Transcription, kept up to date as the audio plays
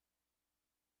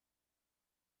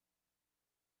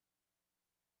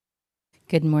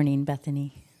Good morning,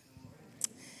 Bethany.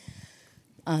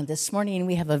 This morning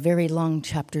we have a very long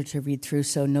chapter to read through,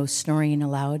 so no snoring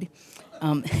allowed.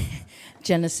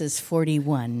 Genesis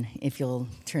 41, if you'll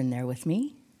turn there with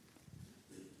me.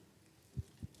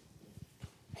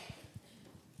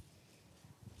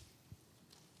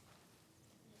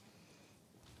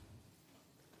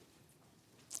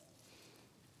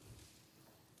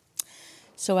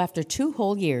 So after 2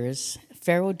 whole years,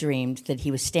 Pharaoh dreamed that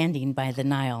he was standing by the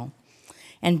Nile.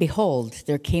 And behold,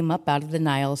 there came up out of the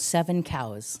Nile 7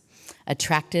 cows,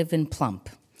 attractive and plump,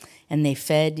 and they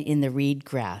fed in the reed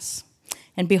grass.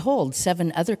 And behold,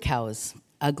 7 other cows,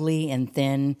 ugly and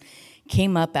thin,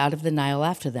 came up out of the Nile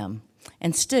after them,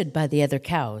 and stood by the other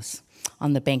cows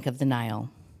on the bank of the Nile.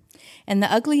 And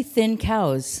the ugly, thin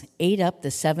cows ate up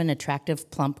the 7 attractive,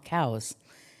 plump cows.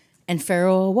 And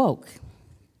Pharaoh awoke.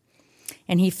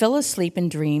 And he fell asleep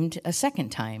and dreamed a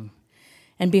second time.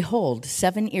 And behold,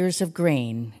 7 ears of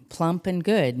grain, plump and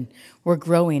good, were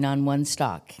growing on one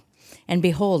stalk. And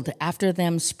behold, after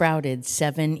them sprouted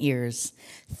 7 ears,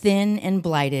 thin and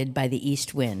blighted by the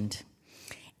east wind.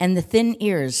 And the thin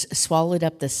ears swallowed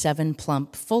up the 7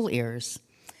 plump, full ears.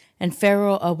 And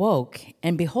Pharaoh awoke,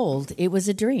 and behold, it was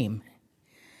a dream.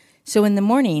 So in the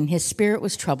morning his spirit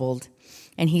was troubled,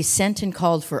 and he sent and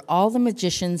called for all the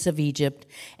magicians of Egypt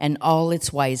and all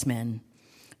its wise men.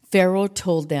 Pharaoh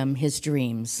told them his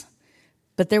dreams,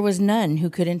 but there was none who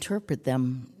could interpret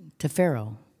them to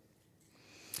Pharaoh.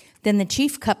 Then the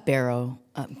chief cupbearer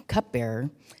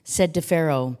said to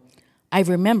Pharaoh, I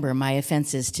remember my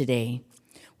offenses today.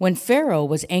 When Pharaoh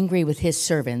was angry with his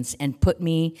servants and put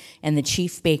me and the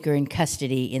chief baker in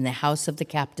custody in the house of the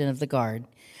captain of the guard,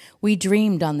 we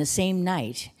dreamed on the same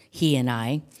night, he and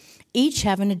I, each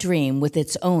having a dream with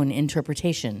its own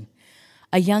interpretation.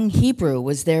 A young Hebrew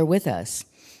was there with us,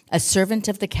 a servant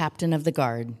of the captain of the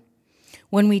guard.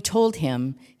 When we told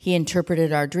him, he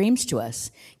interpreted our dreams to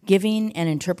us, giving an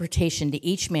interpretation to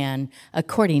each man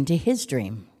according to his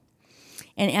dream.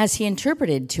 And as he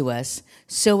interpreted to us,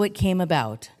 so it came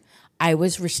about. I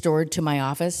was restored to my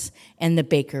office, and the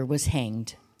baker was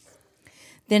hanged.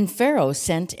 Then Pharaoh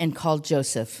sent and called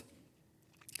Joseph,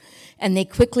 and they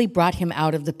quickly brought him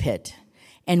out of the pit.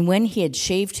 And when he had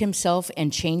shaved himself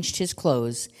and changed his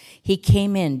clothes, he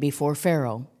came in before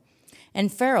Pharaoh. And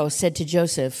Pharaoh said to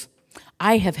Joseph,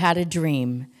 I have had a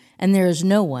dream, and there is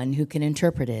no one who can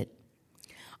interpret it.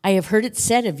 I have heard it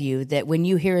said of you that when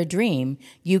you hear a dream,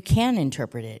 you can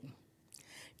interpret it.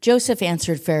 Joseph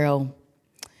answered Pharaoh,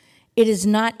 It is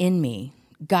not in me.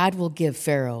 God will give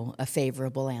Pharaoh a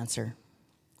favorable answer.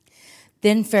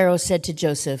 Then Pharaoh said to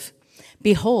Joseph,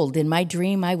 Behold, in my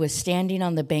dream I was standing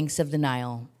on the banks of the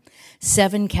Nile.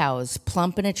 7 cows,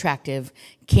 plump and attractive,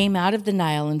 came out of the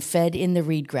Nile and fed in the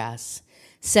reed grass.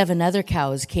 7 other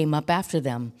cows came up after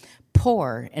them,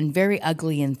 poor and very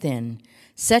ugly and thin,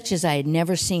 such as I had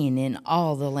never seen in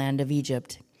all the land of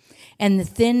Egypt. And the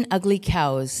thin, ugly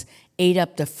cows ate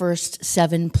up the first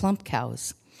 7 plump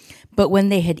cows. But when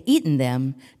they had eaten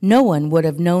them, no one would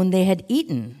have known they had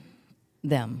eaten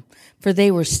them, for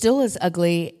they were still as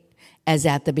ugly as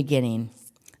at the beginning.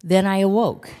 Then I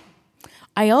awoke.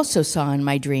 I also saw in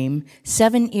my dream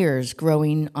 7 ears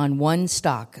growing on one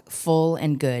stalk, full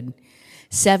and good.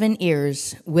 7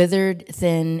 ears, withered,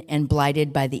 thin, and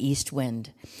blighted by the east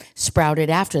wind, sprouted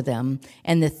after them,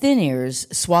 and the thin ears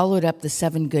swallowed up the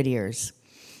 7 good ears.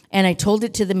 And I told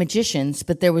it to the magicians,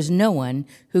 but there was no one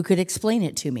who could explain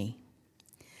it to me.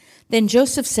 Then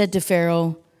Joseph said to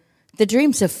Pharaoh, The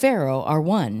dreams of Pharaoh are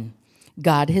one.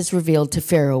 God has revealed to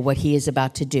Pharaoh what he is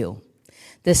about to do.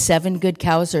 The 7 good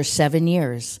cows are 7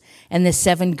 years, and the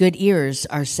 7 good ears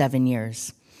are 7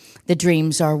 years. The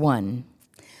dreams are one.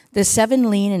 The 7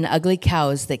 lean and ugly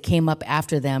cows that came up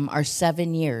after them are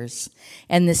 7 years,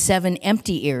 and the 7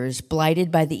 empty ears,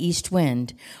 blighted by the east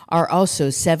wind, are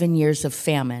also 7 years of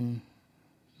famine.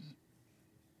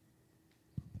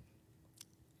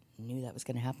 Knew that was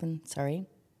going to happen, sorry.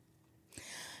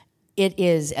 It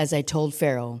is, as I told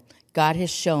Pharaoh, God has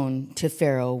shown to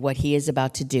Pharaoh what he is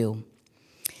about to do.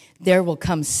 There will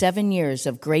come 7 years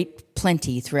of great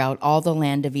plenty throughout all the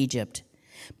land of Egypt.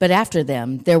 But after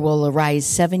them, there will arise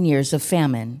 7 years of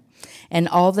famine, and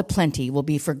all the plenty will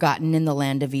be forgotten in the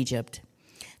land of Egypt.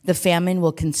 The famine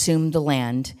will consume the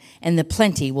land, and the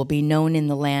plenty will be known in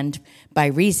the land by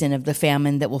reason of the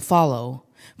famine that will follow,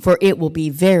 for it will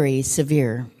be very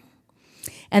severe.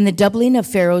 And the doubling of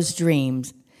Pharaoh's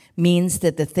dreams means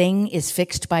that the thing is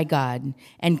fixed by God,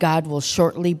 and God will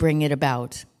shortly bring it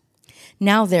about.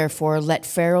 Now, therefore, let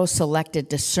Pharaoh select a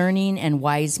discerning and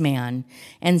wise man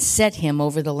and set him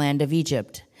over the land of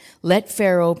Egypt. Let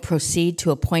Pharaoh proceed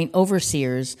to appoint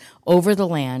overseers over the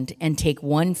land and take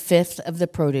 1/5 of the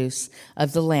produce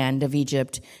of the land of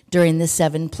Egypt during the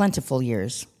 7 plentiful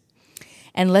years.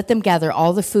 And let them gather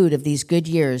all the food of these good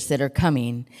years that are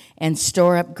coming and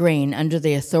store up grain under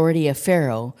the authority of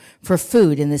Pharaoh for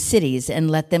food in the cities,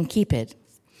 and let them keep it.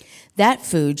 That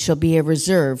food shall be a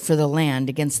reserve for the land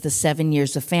against the 7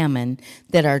 years of famine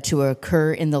that are to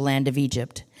occur in the land of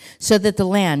Egypt, so that the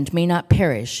land may not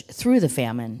perish through the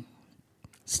famine.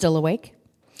 Still awake?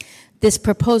 This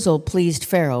proposal pleased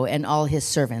Pharaoh and all his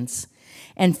servants.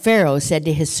 And Pharaoh said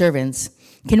to his servants,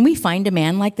 "Can we find a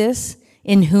man like this,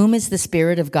 in whom is the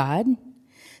Spirit of God?"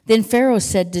 Then Pharaoh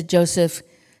said to Joseph,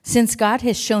 "Since God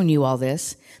has shown you all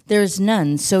this, there is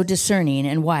none so discerning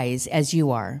and wise as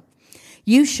you are.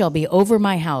 You shall be over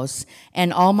my house,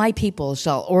 and all my people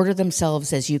shall order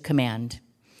themselves as you command.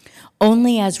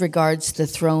 Only as regards the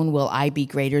throne will I be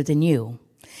greater than you."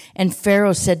 And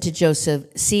Pharaoh said to Joseph,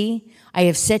 "See, I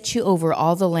have set you over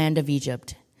all the land of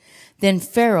Egypt." Then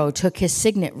Pharaoh took his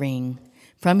signet ring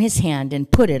from his hand and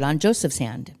put it on Joseph's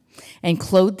hand, and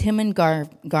clothed him in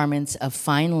garments of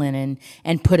fine linen,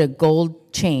 and put a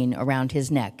gold chain around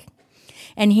his neck.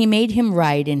 And he made him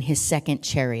ride in his second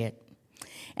chariot.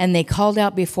 And they called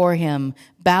out before him,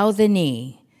 "Bow the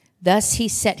knee." Thus he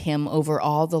set him over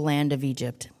all the land of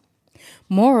Egypt.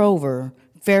 Moreover,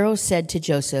 Pharaoh said to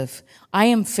Joseph, "I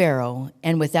am Pharaoh,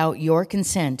 and without your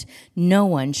consent no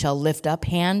one shall lift up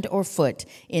hand or foot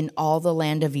in all the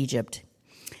land of Egypt."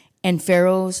 And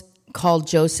Pharaoh called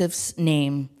Joseph's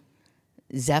name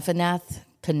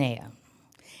Zaphenath-Paneah,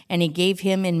 and he gave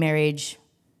him in marriage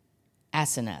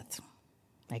Asenath,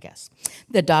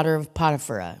 the daughter of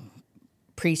Potiphar,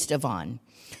 priest of On.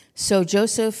 So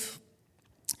Joseph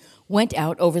went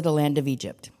out over the land of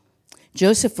Egypt.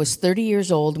 Joseph was 30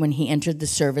 years old when he entered the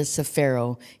service of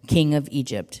Pharaoh, king of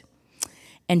Egypt.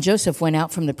 And Joseph went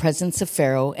out from the presence of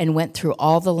Pharaoh and went through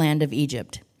all the land of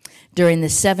Egypt. During the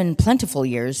 7 plentiful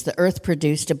years, the earth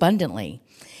produced abundantly,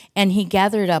 and he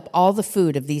gathered up all the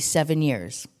food of these 7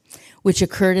 years, which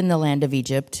occurred in the land of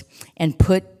Egypt, and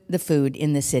put the food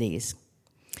in the cities.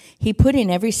 He put in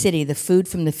every city the food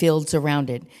from the fields around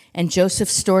it, and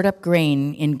Joseph stored up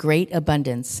grain in great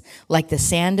abundance, like the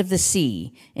sand of the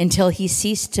sea, until he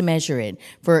ceased to measure it,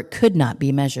 for it could not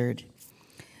be measured.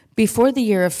 Before the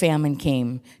year of famine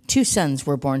came, 2 sons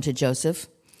were born to Joseph.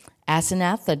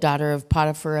 Asenath, the daughter of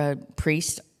Potiphar, a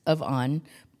priest of On,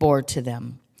 bore to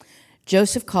them.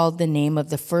 Joseph called the name of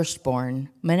the firstborn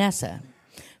Manasseh.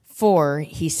 For,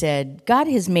 he said, "God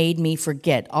has made me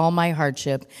forget all my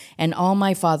hardship and all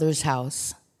my father's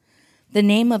house." The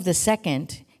name of the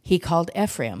second he called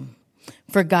Ephraim,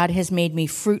 for God has made me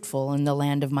fruitful in the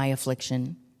land of my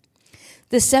affliction.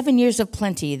 The 7 years of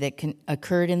plenty that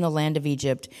occurred in the land of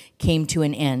Egypt came to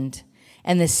an end,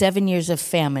 and the 7 years of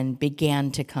famine began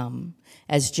to come,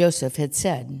 as Joseph had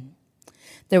said.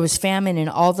 There was famine in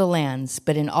all the lands,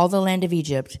 but in all the land of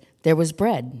Egypt there was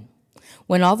bread.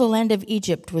 When all the land of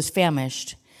Egypt was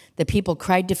famished, the people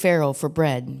cried to Pharaoh for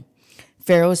bread.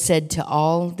 Pharaoh said to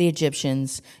all the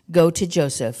Egyptians, "Go to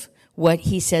Joseph. What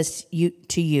he says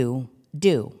to you,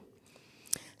 do."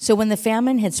 So when the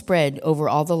famine had spread over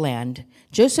all the land,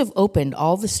 Joseph opened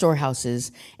all the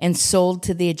storehouses and sold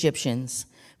to the Egyptians,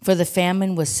 for the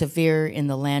famine was severe in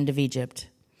the land of Egypt.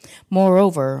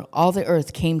 Moreover, all the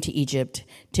earth came to Egypt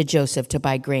to Joseph to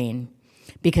buy grain,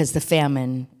 because the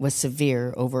famine was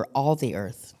severe over all the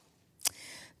earth.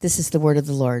 This is the word of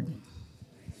the Lord.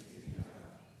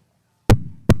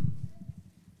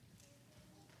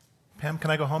 Pam, can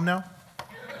I go home now?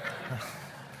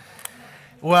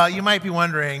 Well, you might be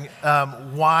wondering,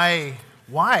 why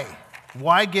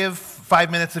give 5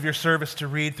 minutes of your service to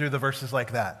read through the verses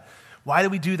like that? Why do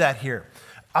we do that here?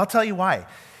 I'll tell you why.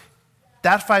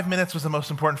 That 5 minutes was the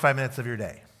most important 5 minutes of your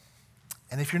day.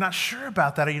 And if you're not sure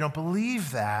about that or you don't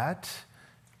believe that,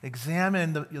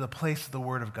 examine the place of the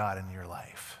Word of God in your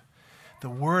life. The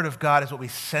Word of God is what we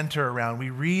center around. We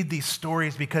read these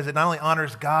stories because it not only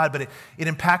honors God, but it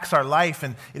impacts our life,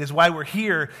 and it is why we're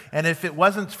here. And if it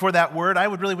wasn't for that Word, I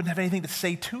wouldn't have anything to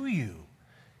say to you.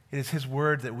 It is His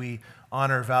Word that we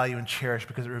honor, value, and cherish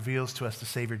because it reveals to us the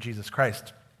Savior, Jesus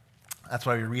Christ. That's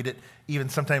why we read it, even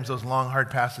sometimes those long,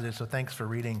 hard passages. So thanks for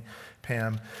reading,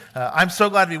 Pam. I'm so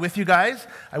glad to be with you guys.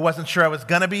 I wasn't sure I was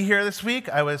going to be here this week.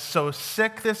 I was so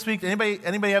sick this week.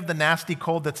 Anybody have the nasty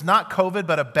cold that's not COVID,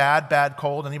 but a bad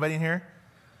cold? Anybody in here?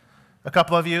 A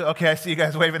couple of you? Okay, I see you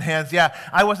guys waving hands. Yeah,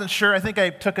 I wasn't sure. I think I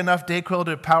took enough Dayquil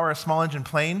to power a small engine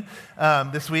plane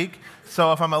this week.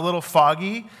 So if I'm a little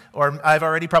foggy or I've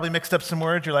already probably mixed up some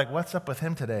words, you're like, what's up with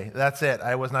him today? That's it.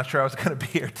 I was not sure I was going to be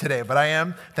here today, but I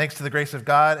am, thanks to the grace of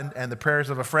God and the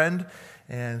prayers of a friend.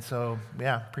 And so,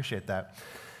 yeah, appreciate that.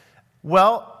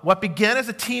 Well, what began as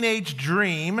a teenage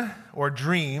dream or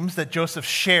dreams that Joseph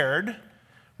shared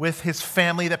with his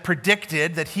family that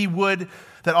predicted that they would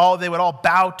all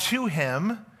bow to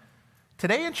him,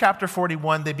 today in chapter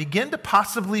 41, they begin to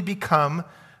possibly become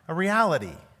a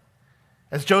reality.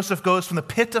 As Joseph goes from the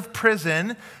pit of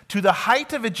prison to the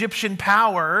height of Egyptian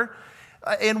power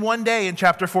in one day in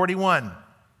chapter 41,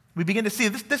 we begin to see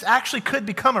this actually could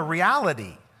become a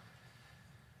reality.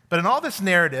 But in all this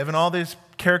narrative and all these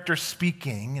characters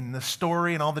speaking and the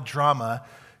story and all the drama,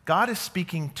 God is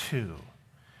speaking too.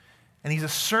 And he's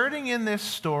asserting in this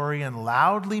story and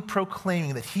loudly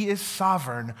proclaiming that he is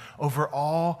sovereign over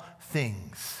all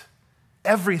things,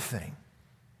 everything.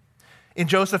 In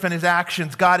Joseph and his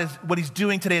actions, what he's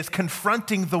doing today is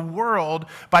confronting the world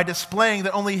by displaying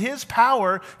that only his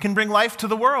power can bring life to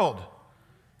the world,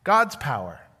 God's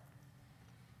power.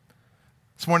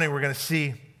 This morning we're going to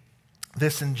see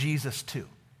this in Jesus too.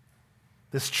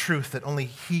 This truth that only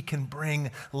he can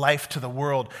bring life to the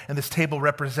world. And this table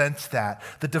represents that.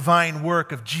 The divine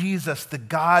work of Jesus, the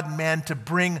God-man, to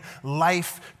bring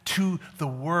life to the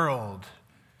world.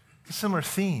 It's a similar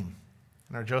theme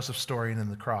in our Joseph story and in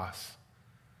the cross.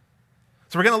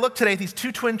 So we're going to look today at these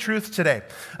two twin truths today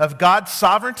of God's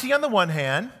sovereignty on the one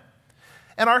hand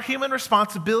and our human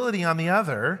responsibility on the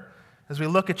other as we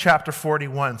look at chapter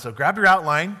 41. So grab your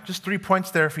outline, just 3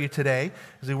 points there for you today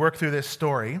as we work through this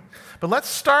story. But let's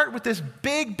start with this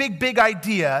big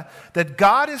idea that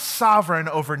God is sovereign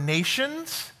over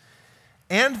nations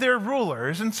and their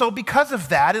rulers. And so because of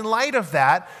that, in light of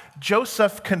that,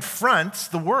 Joseph confronts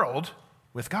the world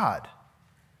with God.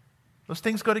 Those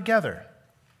things go together.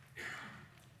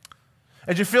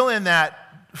 As you fill in that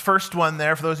first one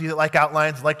there, for those of you that like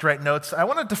outlines, like to write notes, I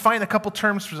want to define a couple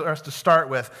terms for us to start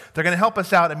with. They're going to help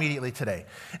us out immediately today.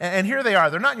 And here they are.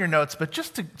 They're not in your notes, but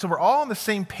so we're all on the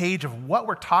same page of what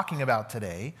we're talking about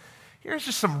today, here's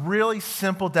just some really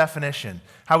simple definition,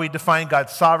 how we define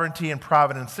God's sovereignty and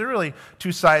providence. They're really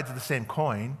two sides of the same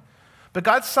coin. But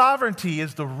God's sovereignty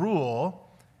is the rule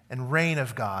and reign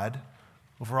of God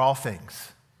over all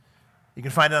things. You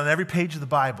can find it on every page of the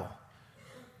Bible.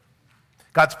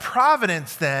 God's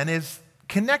providence, then, is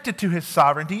connected to his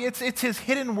sovereignty. It's his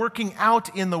hidden working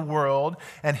out in the world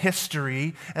and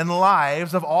history and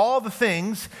lives of all the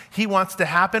things he wants to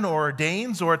happen or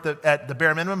ordains or at the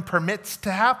bare minimum permits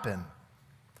to happen.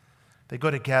 They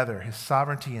go together, his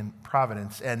sovereignty and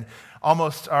providence, and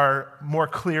almost are more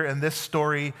clear in this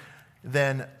story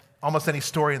than almost any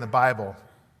story in the Bible,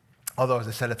 although, as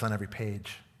I said, it's on every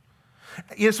page.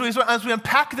 So as we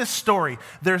unpack this story,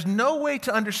 there's no way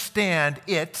to understand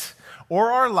it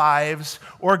or our lives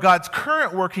or God's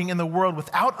current working in the world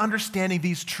without understanding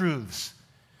these truths.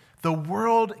 The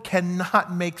world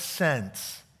cannot make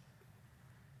sense.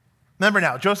 Remember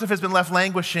now, Joseph has been left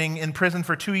languishing in prison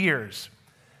for 2 years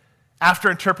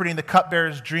after interpreting the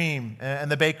cupbearer's dream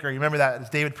and the baker. You remember that, as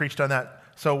David preached on that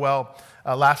so well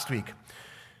last week.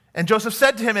 And Joseph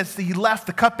said to him as he left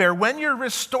the cupbearer, when you're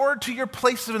restored to your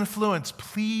place of influence,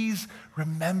 please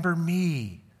remember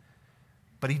me.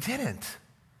 But he didn't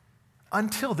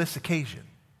until this occasion.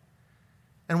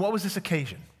 And what was this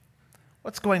occasion?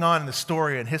 What's going on in the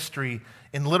story and history,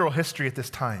 in literal history at this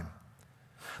time?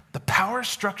 The power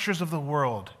structures of the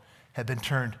world had been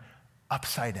turned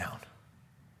upside down.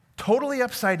 Totally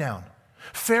upside down.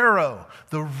 Pharaoh,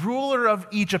 the ruler of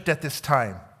Egypt at this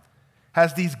time,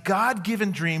 has these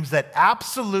God-given dreams that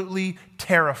absolutely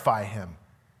terrify him,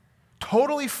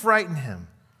 totally frighten him.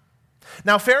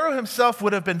 Now, Pharaoh himself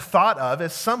would have been thought of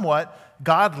as somewhat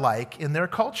godlike in their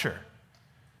culture,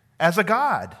 as a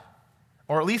god,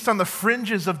 or at least on the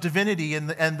fringes of divinity and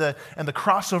the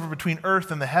crossover between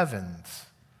earth and the heavens.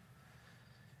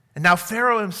 And now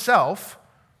Pharaoh himself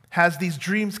has these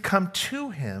dreams come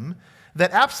to him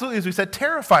that absolutely, as we said,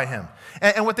 terrify him.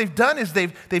 And what they've done is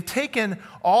they've taken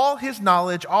all his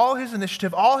knowledge, all his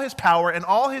initiative, all his power, and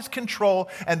all his control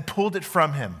and pulled it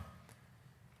from him.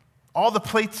 All the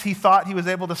plates he thought he was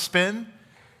able to spin,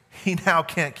 he now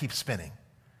can't keep spinning.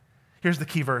 Here's the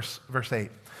key verse, verse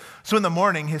 8. So in the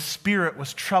morning, his spirit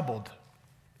was troubled,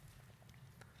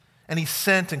 and he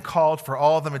sent and called for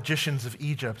all the magicians of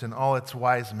Egypt and all its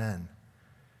wise men.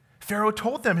 Pharaoh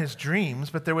told them his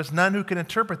dreams, but there was none who could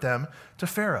interpret them to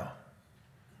Pharaoh.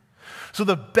 So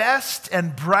the best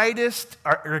and brightest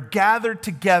are gathered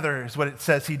together, is what it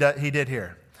says he did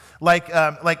here.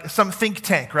 like some think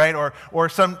tank, right? Or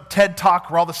some TED Talk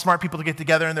where all the smart people get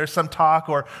together and there's some talk.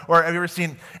 Or have you ever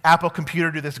seen Apple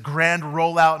Computer do this grand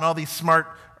rollout and all these smart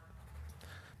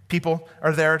people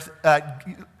are there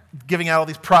giving out all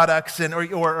these products,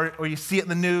 or you see it in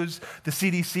the news, the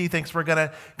CDC thinks we're going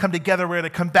to come together, we're going to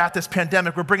combat this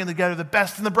pandemic, we're bringing together the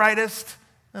best and the brightest,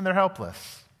 and they're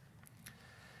helpless.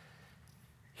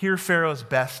 Here, Pharaoh's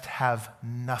best have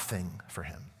nothing for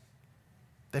him.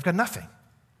 They've got nothing.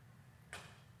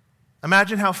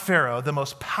 Imagine how Pharaoh, the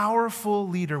most powerful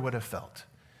leader, would have felt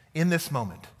in this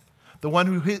moment. The one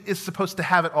who is supposed to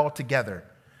have it all together.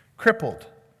 Crippled,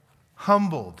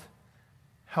 humbled,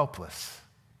 helpless.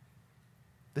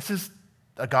 This is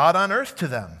a God on earth to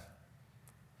them.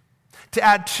 To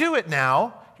add to it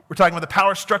now, we're talking about the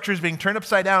power structures being turned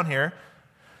upside down here.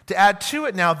 To add to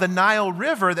it now, the Nile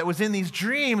River that was in these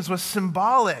dreams was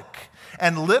symbolic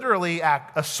and literally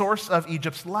a source of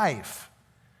Egypt's life.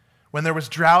 When there was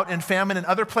drought and famine in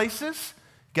other places,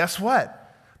 guess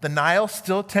what? The Nile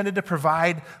still tended to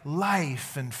provide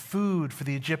life and food for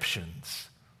the Egyptians.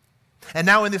 And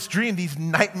now in this dream, these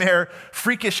nightmare,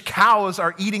 freakish cows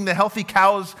are eating the healthy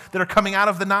cows that are coming out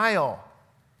of the Nile.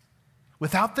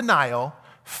 Without the Nile,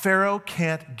 Pharaoh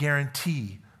can't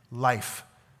guarantee life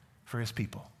for his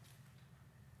people.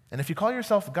 And if you call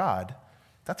yourself God,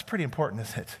 that's pretty important,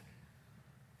 isn't it?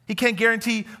 He can't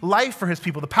guarantee life for his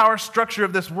people. The power structure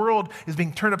of this world is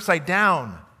being turned upside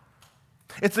down.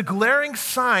 It's a glaring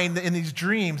sign in these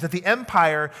dreams that the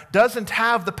empire doesn't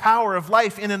have the power of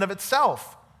life in and of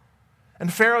itself.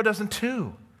 And Pharaoh doesn't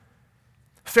too.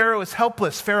 Pharaoh is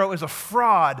helpless. Pharaoh is a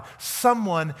fraud.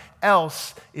 Someone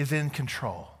else is in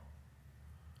control.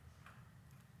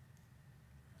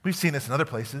 We've seen this in other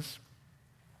places.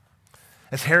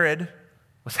 As Herod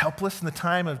was helpless in the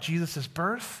time of Jesus'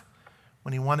 birth,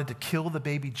 when he wanted to kill the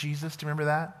baby Jesus, do you remember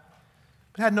that?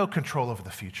 But had no control over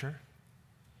the future.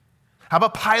 How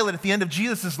about Pilate at the end of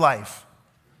Jesus' life?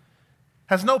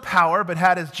 Has no power, but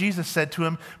had, as Jesus said to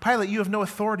him, Pilate, you have no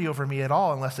authority over me at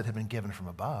all unless it had been given from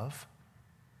above.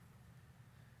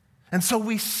 And so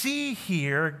we see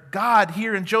here, God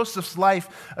here in Joseph's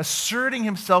life, asserting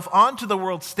himself onto the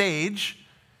world stage,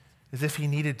 as if he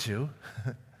needed to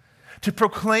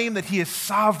proclaim that he is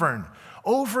sovereign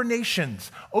over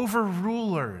nations, over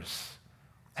rulers,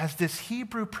 as this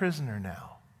Hebrew prisoner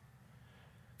now.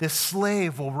 This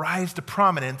slave will rise to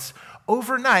prominence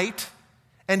overnight,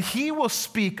 and he will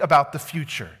speak about the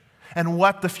future and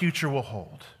what the future will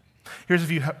hold. Here's a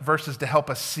few verses to help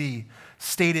us see,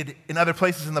 stated in other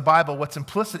places in the Bible. What's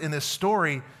implicit in this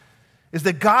story is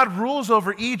that God rules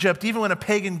over Egypt even when a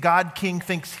pagan god king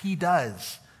thinks he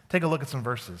does. Take a look at some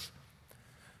verses.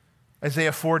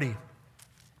 Isaiah 40.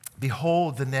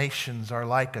 Behold, the nations are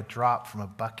like a drop from a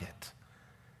bucket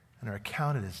and are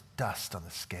counted as dust on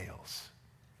the scales.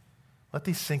 Let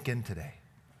these sink in today.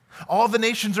 All the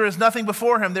nations are as nothing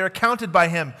before him. They are counted by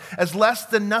him as less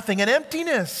than nothing and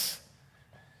emptiness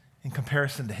in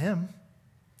comparison to him.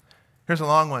 Here's a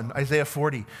long one, Isaiah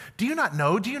 40. Do you not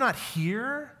know? Do you not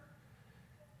hear?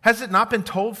 Has it not been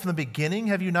told from the beginning?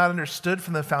 Have you not understood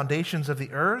from the foundations of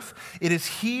the earth? It is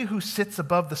he who sits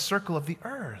above the circle of the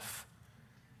earth,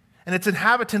 and its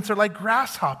inhabitants are like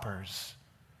grasshoppers,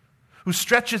 who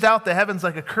stretches out the heavens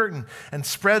like a curtain and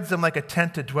spreads them like a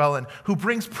tent to dwell in, who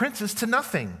brings princes to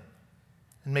nothing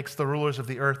and makes the rulers of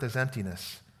the earth as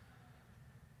emptiness.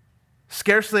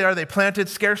 Scarcely are they planted,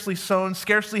 scarcely sown,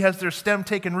 scarcely has their stem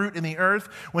taken root in the earth,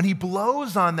 when he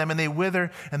blows on them and they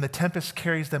wither, and the tempest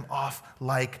carries them off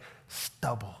like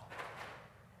stubble.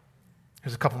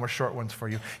 Here's a couple more short ones for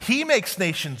you. He makes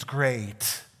nations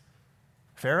great.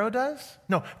 Pharaoh does?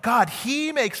 No, God,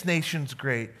 he makes nations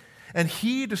great, and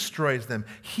he destroys them.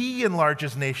 He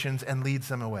enlarges nations and leads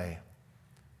them away.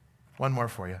 One more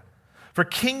for you. For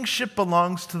kingship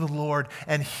belongs to the Lord,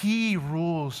 and he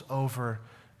rules over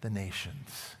the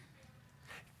nations.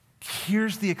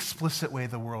 Here's the explicit way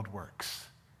the world works.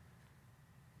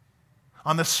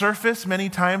 On the surface, many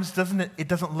times, it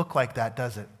doesn't look like that,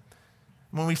 does it?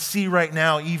 When we see right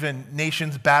now even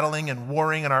nations battling and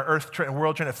warring in our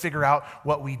world trying to figure out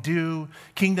what we do,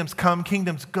 kingdoms come,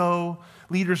 kingdoms go,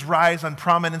 leaders rise on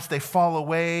prominence, they fall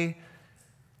away.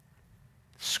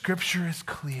 Scripture is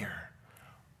clear.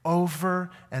 Over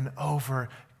and over,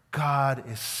 God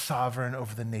is sovereign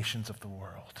over the nations of the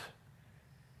world.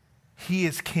 He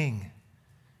is king.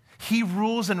 He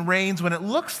rules and reigns when it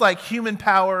looks like human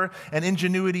power and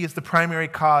ingenuity is the primary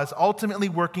cause. Ultimately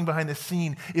working behind the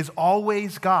scene is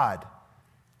always God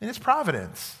in his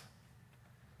providence.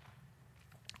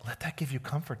 Let that give you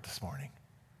comfort this morning.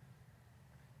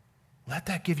 Let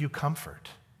that give you comfort.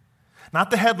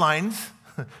 Not the headlines,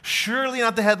 Surely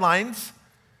not the headlines.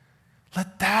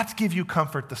 Let that give you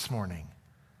comfort this morning.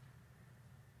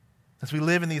 As we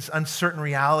live in these uncertain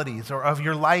realities, or of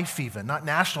your life even, not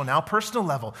national, now personal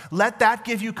level, let that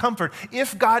give you comfort.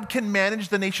 If God can manage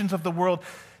the nations of the world,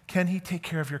 can he take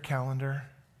care of your calendar?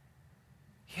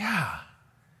 Yeah.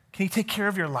 Can he take care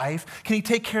of your life? Can he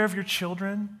take care of your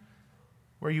children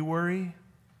where you worry?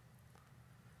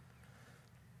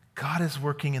 God is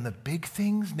working in the big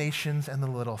things, nations, and the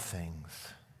little things.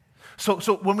 So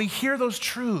when we hear those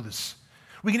truths,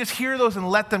 we can just hear those and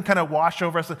let them kind of wash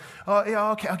over us. Oh,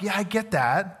 yeah, okay, yeah, I get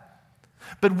that.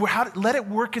 But let it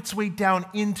work its way down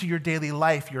into your daily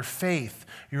life, your faith,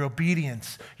 your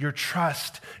obedience, your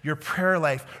trust, your prayer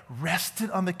life, rested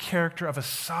on the character of a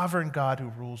sovereign God who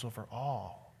rules over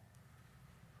all.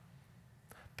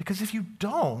 Because if you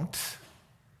don't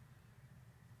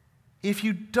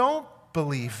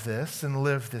believe this and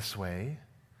live this way,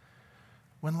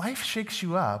 when life shakes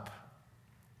you up,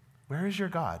 where is your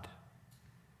God?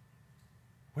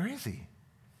 Where is he?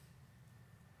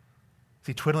 Is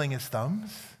he twiddling his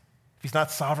thumbs? If he's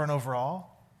not sovereign over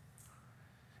all?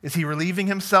 Is he relieving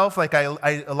himself like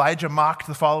Elijah mocked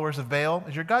the followers of Baal?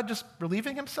 Is your God just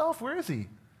relieving himself? Where is he?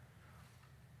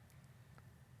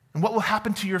 And what will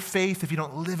happen to your faith if you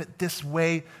don't live it this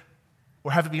way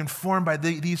or have it be informed by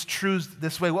these truths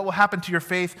this way? What will happen to your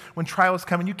faith when trials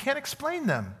come and you can't explain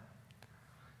them?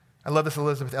 I love this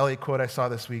Elizabeth Elliot quote I saw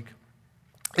this week.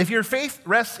 If your faith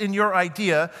rests in your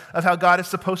idea of how God is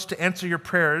supposed to answer your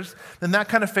prayers, then that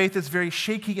kind of faith is very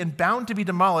shaky and bound to be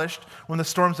demolished when the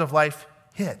storms of life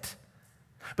hit.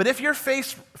 But if your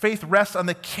faith rests on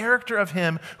the character of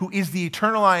him who is the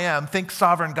eternal I am, think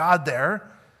sovereign God there,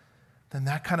 then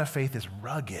that kind of faith is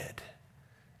rugged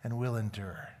and will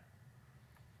endure.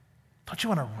 Don't you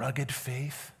want a rugged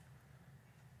faith?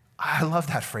 I love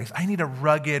that phrase. I need a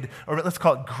rugged, or let's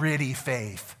call it gritty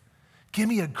faith. Give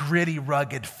me a gritty,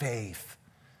 rugged faith.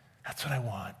 That's what I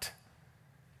want.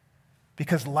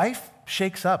 Because life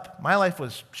shakes up. My life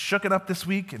was shooken up this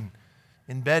week and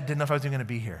in bed, didn't know if I was even going to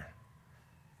be here.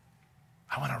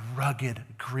 I want a rugged,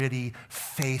 gritty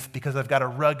faith because I've got a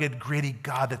rugged, gritty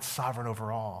God that's sovereign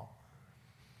over all.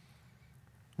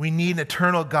 We need an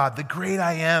eternal God, the great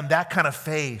I am, that kind of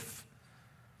faith.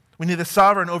 We need the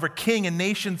sovereign over king and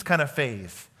nations kind of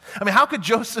faith. I mean, how could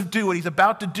Joseph do what he's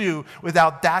about to do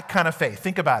without that kind of faith?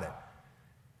 Think about it.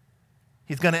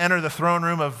 He's going to enter the throne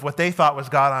room of what they thought was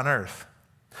God on earth.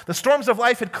 The storms of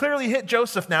life had clearly hit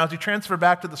Joseph now as we transfer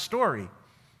back to the story.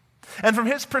 And from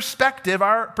his perspective,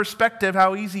 our perspective,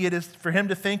 how easy it is for him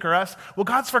to think, or us, well,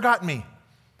 God's forgotten me.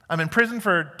 I'm in prison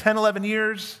for 10, 11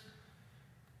 years.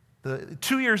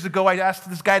 2 years ago, I asked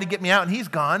this guy to get me out, and he's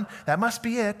gone. That must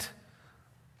be it.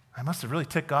 I must have really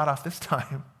ticked God off this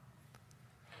time.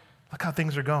 Look how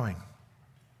things are going.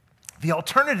 The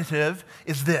alternative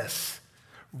is this: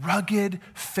 rugged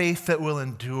faith that will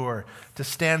endure, to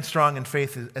stand strong in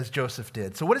faith as Joseph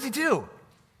did. So what does he do?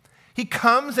 He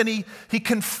comes and he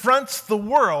confronts the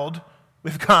world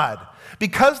with God.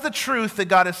 Because the truth that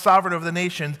God is sovereign over the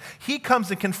nations, he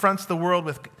comes and confronts the world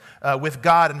with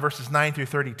God in verses 9 through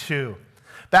 32.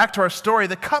 Back to our story,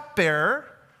 the cupbearer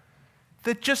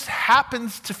that just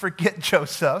happens to forget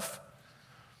Joseph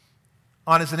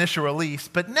on his initial release,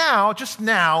 but now, just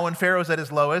now, when Pharaoh's at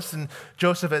his lowest and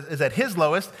Joseph is at his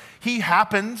lowest, he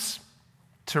happens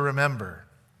to remember.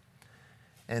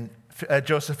 And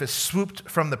Joseph is swooped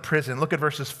from the prison. Look at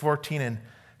verses 14 and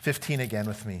 15 again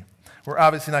with me. We're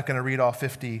obviously not going to read all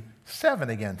 57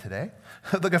 again today.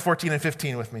 Look at 14 and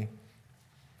 15 with me.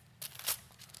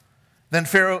 Then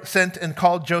Pharaoh sent and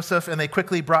called Joseph, and they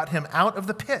quickly brought him out of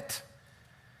the pit.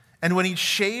 And when he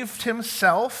shaved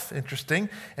himself, interesting,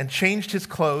 and changed his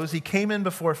clothes, he came in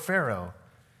before Pharaoh.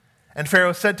 And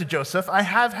Pharaoh said to Joseph, I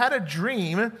have had a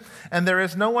dream, and there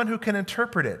is no one who can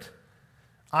interpret it.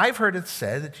 I've heard it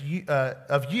said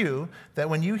of you that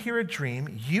when you hear a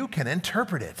dream, you can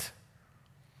interpret it.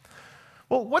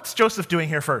 Well, what's Joseph doing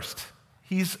here first?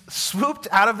 He's swooped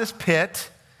out of this pit,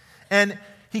 and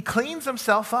he cleans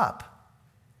himself up.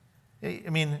 I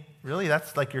mean, really,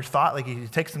 that's like your thought? Like he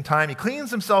takes some time, he cleans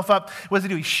himself up. What does he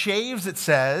do? He shaves, it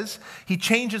says. He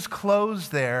changes clothes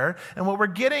there. And what we're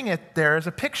getting at there is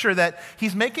a picture that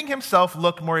he's making himself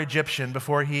look more Egyptian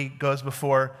before he goes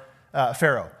before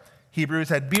Pharaoh. Hebrews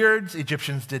had beards,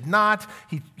 Egyptians did not.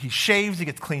 He shaves, he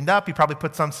gets cleaned up. He probably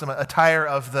puts on some attire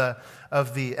of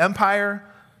the empire.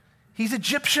 He's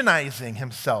Egyptianizing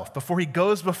himself before he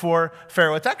goes before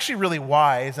Pharaoh. It's actually really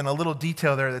wise, and a little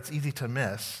detail there that's easy to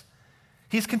miss.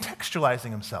 He's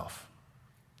contextualizing himself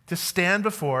to stand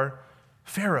before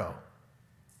Pharaoh.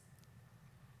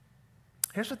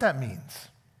 Here's what that means.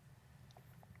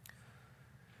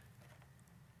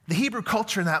 The Hebrew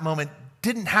culture in that moment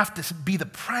didn't have to be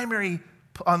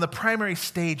on the primary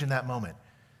stage in that moment.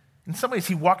 In some ways,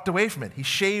 he walked away from it. He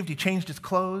shaved, he changed his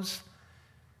clothes.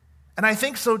 And I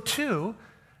think so too,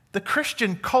 the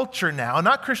Christian culture now,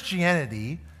 not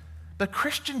Christianity, the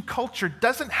Christian culture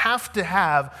doesn't have to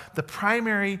have the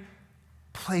primary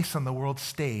place on the world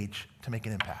stage to make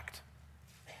an impact.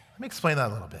 Let me explain that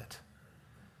a little bit.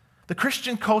 The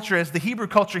Christian culture, as the Hebrew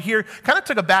culture here, kind of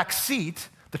took a back seat.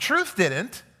 The truth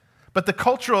didn't, but the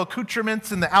cultural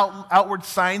accoutrements and the outward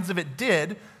signs of it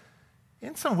did,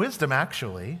 in some wisdom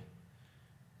actually.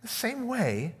 The same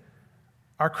way,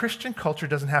 our Christian culture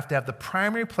doesn't have to have the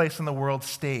primary place on the world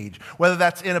stage, whether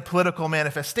that's in a political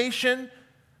manifestation,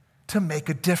 to make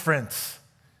a difference.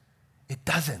 It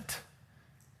doesn't.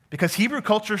 Because Hebrew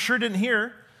culture sure didn't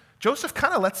hear. Joseph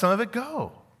kind of let some of it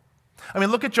go. I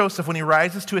mean, look at Joseph when he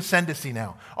rises to ascendancy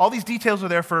now. All these details are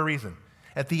there for a reason.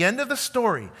 At the end of the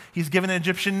story, he's given an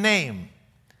Egyptian name.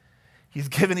 He's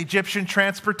given Egyptian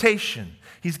transportation.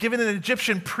 He's given an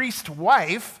Egyptian priest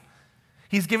wife.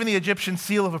 He's given the Egyptian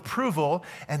seal of approval,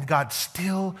 and God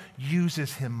still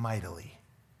uses him mightily.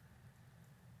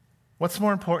 What's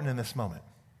more important in this moment?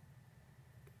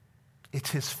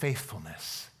 It's his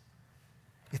faithfulness.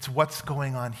 It's what's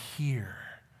going on here.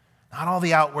 Not all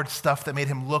the outward stuff that made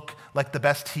him look like the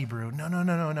best Hebrew.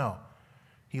 No.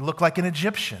 He looked like an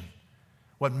Egyptian.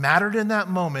 What mattered in that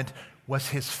moment was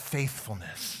his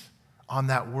faithfulness on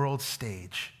that world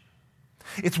stage.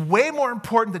 It's way more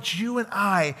important that you and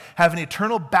I have an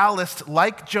eternal ballast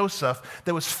like Joseph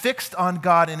that was fixed on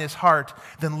God in his heart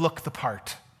than look the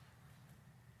part.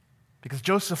 Because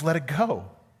Joseph let it go.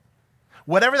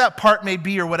 Whatever that part may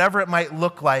be or whatever it might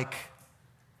look like.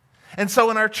 And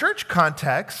so in our church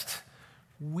context,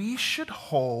 we should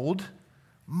hold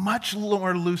much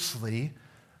more loosely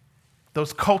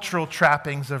those cultural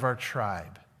trappings of our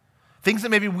tribe. Things that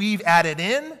maybe we've added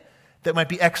in that might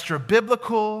be extra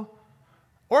biblical,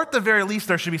 or at the very least,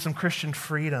 there should be some Christian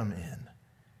freedom in.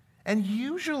 And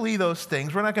usually those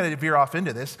things, we're not going to veer off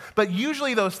into this, but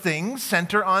usually those things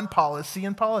center on policy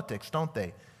and politics, don't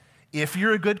they? If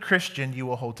you're a good Christian, you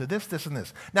will hold to this, this, and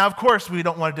this. Now, of course, we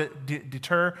don't want to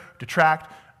deter,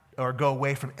 detract, or go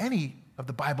away from any of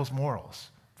the Bible's morals,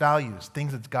 values,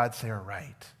 things that God say are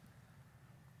right.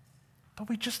 But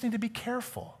we just need to be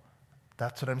careful.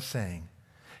 That's what I'm saying.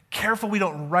 Careful we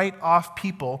don't write off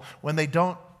people when they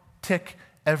don't tick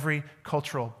every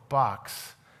cultural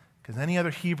box. Because any other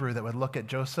Hebrew that would look at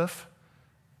Joseph,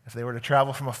 if they were to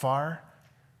travel from afar,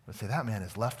 would say, that man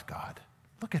has left God.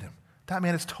 Look at him. That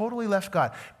man has totally left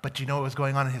God. But do you know what was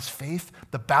going on in his faith?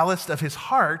 The ballast of his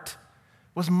heart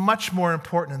was much more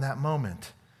important in that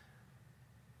moment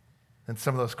than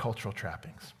some of those cultural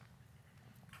trappings.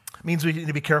 It means we need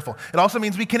to be careful. It also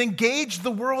means we can engage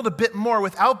the world a bit more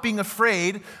without being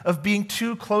afraid of being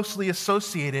too closely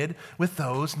associated with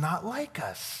those not like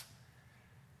us.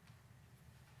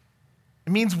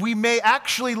 It means we may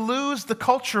actually lose the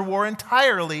culture war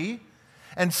entirely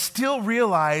and still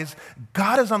realize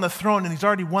God is on the throne and he's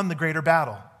already won the greater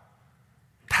battle.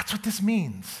 That's what this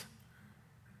means.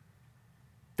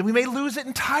 That we may lose it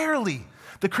entirely.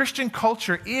 The Christian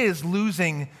culture is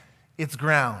losing its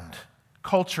ground.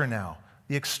 Culture now,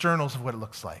 the externals of what it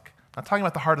looks like. I'm talking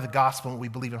about the heart of the gospel and what we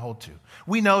believe and hold to.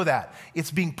 We know that. It's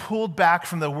being pulled back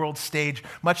from the world stage,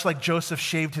 much like Joseph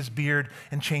shaved his beard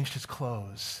and changed his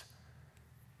clothes.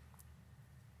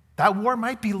 That war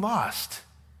might be lost.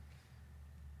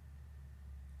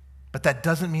 But that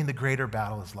doesn't mean the greater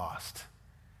battle is lost.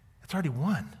 It's already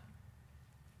won.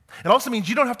 It also means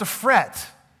you don't have to fret.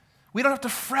 We don't have to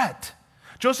fret.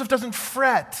 Joseph doesn't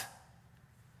fret.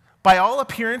 By all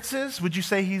appearances, would you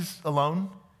say he's alone?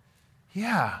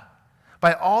 Yeah.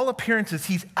 By all appearances,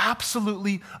 he's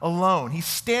absolutely alone. He's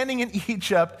standing in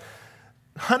Egypt,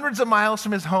 hundreds of miles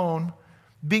from his home,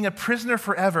 being a prisoner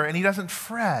forever, and he doesn't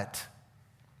fret.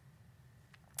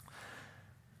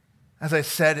 As I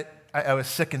said, I was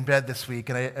sick in bed this week,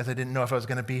 and as I didn't know if I was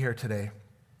going to be here today.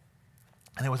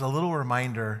 And it was a little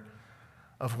reminder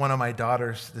of one of my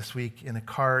daughters this week in a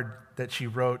card that she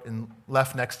wrote and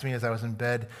left next to me as I was in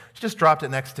bed. She just dropped it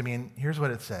next to me, and here's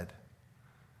what it said.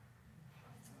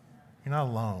 You're not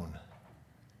alone.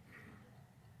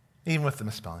 Even with the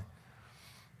misspelling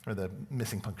or the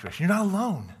missing punctuation. You're not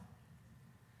alone.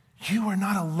 You are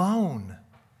not alone.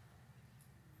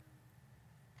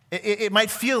 It might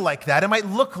feel like that. It might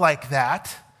look like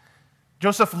that.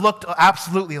 Joseph looked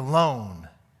absolutely alone,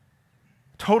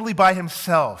 totally by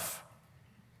himself.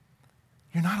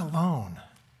 You're not alone.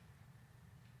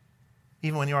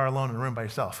 Even when you are alone in a room by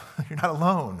yourself, you're not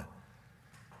alone.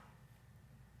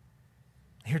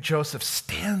 Here Joseph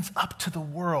stands up to the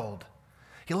world.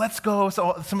 He He lets go of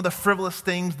some of the frivolous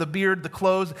things, the beard, the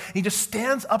clothes. He just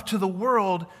stands up to the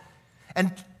world.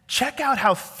 And check out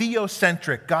how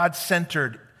theocentric,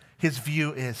 God-centered his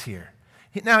view is here.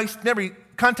 Now, in every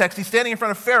context, he's standing in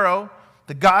front of Pharaoh,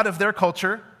 the god of their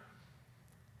culture.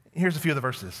 Here's a few of the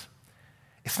verses.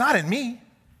 It's not in me.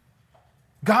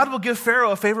 God will give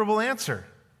Pharaoh a favorable answer.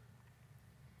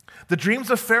 The dreams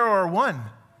of Pharaoh are one.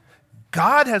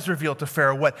 God has revealed to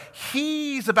Pharaoh what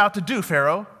he's about to do,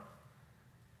 Pharaoh.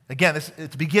 Again,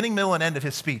 it's beginning, middle, and end of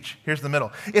his speech. Here's the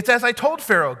middle. It's as I told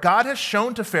Pharaoh. God has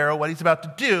shown to Pharaoh what he's about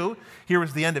to do. Here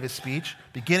was the end of his speech.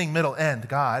 Beginning, middle, end,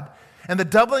 God. And the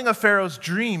doubling of Pharaoh's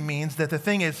dream means that the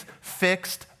thing is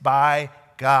fixed by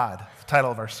God. The title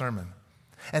of our sermon.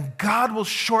 And God will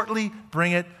shortly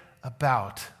bring it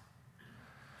about.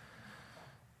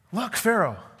 Look,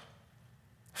 Pharaoh.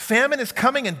 Famine is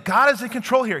coming and God is in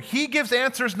control here. He gives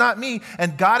answers, not me.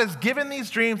 And God has given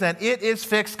these dreams and it is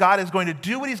fixed. God is going to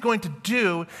do what he's going to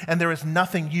do and there is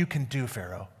nothing you can do,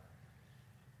 Pharaoh.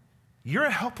 You're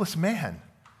a helpless man.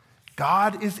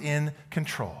 God is in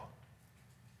control.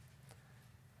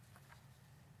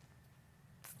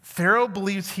 Pharaoh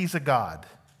believes he's a god.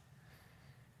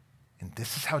 And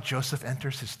this is how Joseph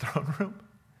enters his throne room.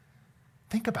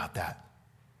 Think about that.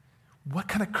 What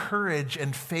kind of courage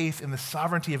and faith in the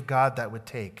sovereignty of God that would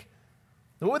take?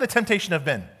 What would the temptation have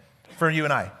been for you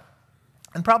and I?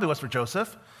 And probably was for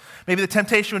Joseph. Maybe the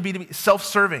temptation would be to be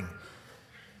self-serving.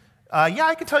 Yeah,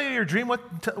 I can tell you your dream.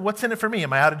 What's in it for me?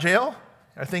 Am I out of jail?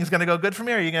 Are things going to go good for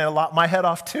me? Are you going to lop my head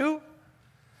off too?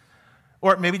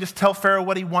 Or maybe just tell Pharaoh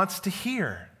what he wants to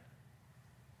hear.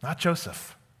 Not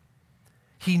Joseph.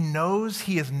 He knows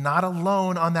he is not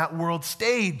alone on that world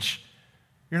stage.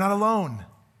 You're not alone.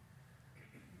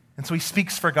 And so he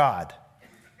speaks for God.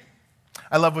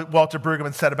 I love what Walter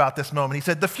Brueggemann said about this moment. He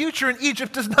said, the future in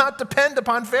Egypt does not depend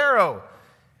upon Pharaoh.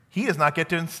 He does not get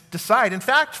to decide. In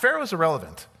fact, Pharaoh is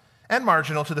irrelevant and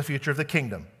marginal to the future of the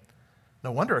kingdom.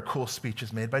 No wonder a cool speech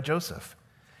is made by Joseph.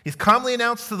 He's calmly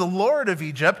announced to the Lord of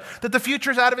Egypt that the future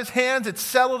is out of his hands, it's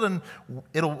settled, and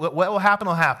what will happen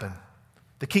will happen.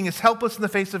 The king is helpless in the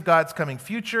face of God's coming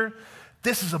future.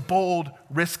 This is a bold,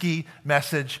 risky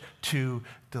message to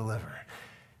deliver.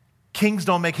 Kings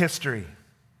don't make history.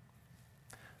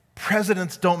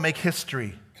 Presidents don't make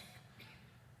history.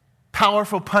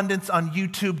 Powerful pundits on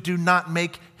YouTube do not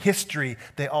make history.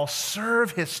 They all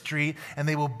serve history, and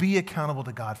they will be accountable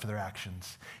to God for their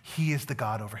actions. He is the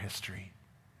God over history.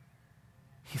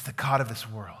 He's the God of this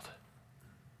world.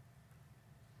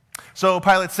 So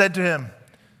Pilate said to him,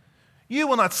 you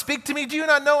will not speak to me? Do you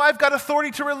not know I've got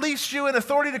authority to release you and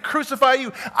authority to crucify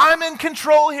you? I'm in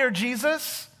control here,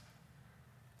 Jesus.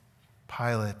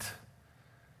 Pilate,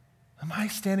 am I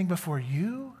standing before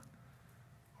you,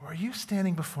 or are you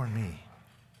standing before me?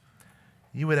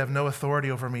 You would have no authority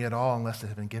over me at all unless it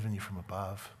had been given you from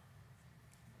above.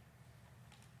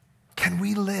 Can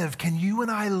we live? Can you and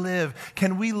I live?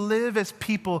 Can we live as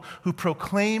people who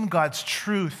proclaim God's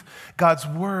truth, God's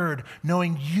word,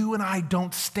 knowing you and I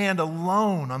don't stand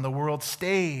alone on the world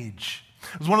stage?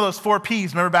 It was one of those 4 Ps,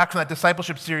 remember back from that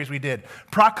discipleship series we did.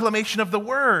 Proclamation of the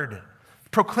word.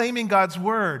 Proclaiming God's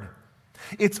word.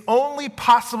 It's only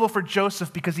possible for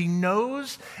Joseph because he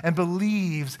knows and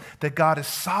believes that God is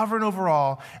sovereign over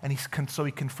all, and so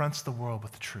he confronts the world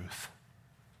with the truth.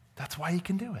 That's why he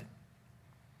can do it.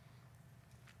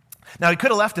 Now, he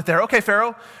could have left it there. Okay,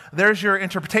 Pharaoh, there's your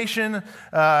interpretation.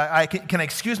 Can I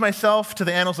excuse myself to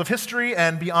the annals of history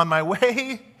and be on my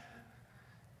way?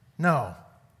 No.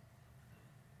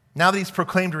 Now that he's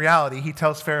proclaimed reality, he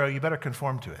tells Pharaoh, you better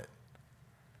conform to it.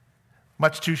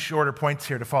 Much too shorter points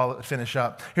here to finish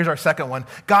up. Here's our second one.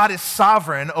 God is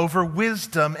sovereign over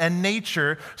wisdom and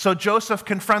nature. So Joseph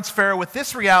confronts Pharaoh with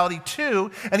this reality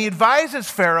too, and he advises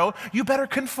Pharaoh, you better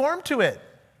conform to it.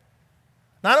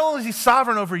 Not only is he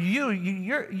sovereign over you,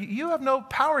 you have no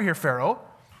power here, Pharaoh.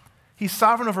 He's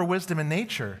sovereign over wisdom and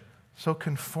nature, so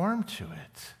conform to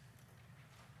it.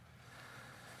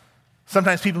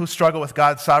 Sometimes people who struggle with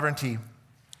God's sovereignty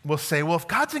will say, well, if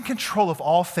God's in control of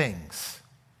all things,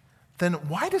 then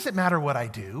why does it matter what I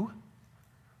do?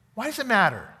 Why does it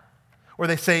matter? Or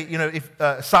they say, if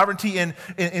sovereignty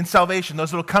in salvation, those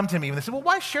that will come to me. And they say, well,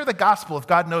 why share the gospel if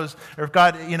God knows, or if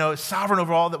God, is sovereign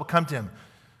over all that will come to him?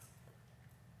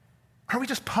 Are we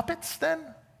just puppets then?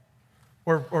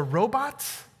 Or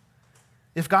robots?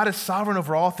 If God is sovereign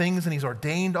over all things and he's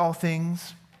ordained all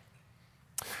things?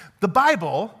 The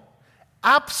Bible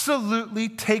absolutely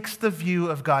takes the view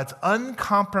of God's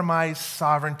uncompromised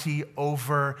sovereignty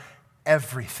over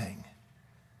everything,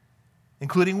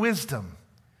 including wisdom,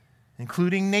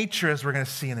 including nature, as we're going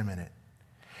to see in a minute.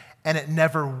 and it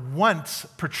never once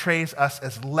portrays us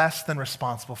as less than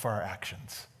responsible for our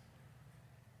actions.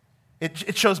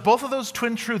 It shows both of those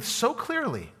twin truths so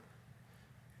clearly.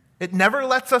 It never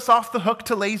lets us off the hook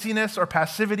to laziness or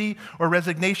passivity or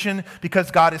resignation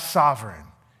because God is sovereign.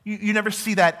 You never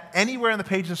see that anywhere in the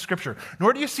pages of Scripture,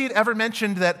 nor do you see it ever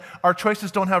mentioned that our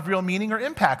choices don't have real meaning or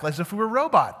impact, as if we were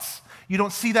robots. You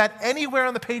don't see that anywhere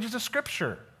on the pages of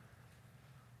Scripture.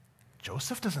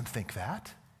 Joseph doesn't think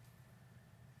that.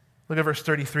 Look at verse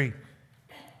 33.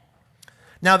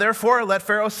 Now, therefore, let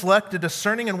Pharaoh select a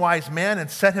discerning and wise man and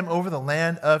set him over the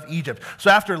land of Egypt. So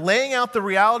after laying out the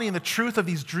reality and the truth of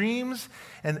these dreams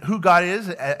and who God is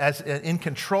as in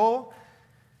control,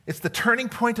 it's the turning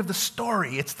point of the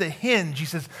story. It's the hinge. He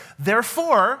says,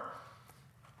 therefore,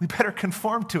 we better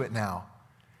conform to it now.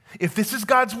 If this is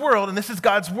God's world and this is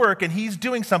God's work and he's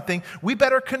doing something, we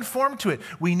better conform to it.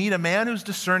 We need a man who's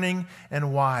discerning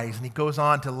and wise. And he goes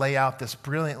on to lay out this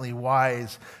brilliantly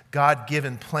wise,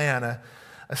 God-given plan, a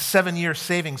 7-year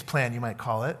savings plan, you might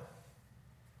call it.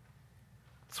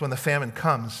 So when the famine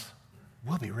comes,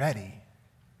 we'll be ready.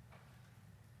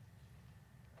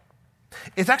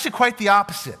 It's actually quite the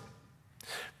opposite.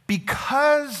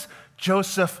 Because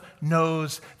Joseph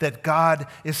knows that God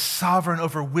is sovereign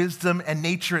over wisdom and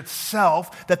nature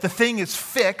itself, that the thing is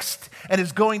fixed and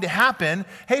is going to happen,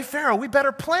 hey, Pharaoh, we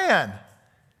better plan.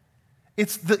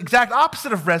 It's the exact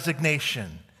opposite of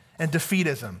resignation and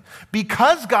defeatism.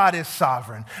 Because God is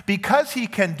sovereign, because he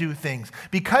can do things,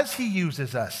 because he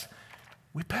uses us,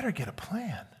 we better get a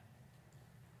plan.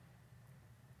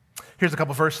 Here's a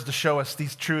couple verses to show us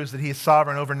these truths, that he is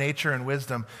sovereign over nature and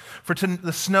wisdom. For to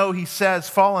the snow, he says,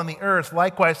 fall on the earth.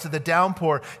 Likewise to the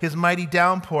downpour, his mighty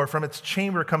downpour. From its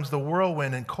chamber comes the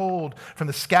whirlwind, and cold from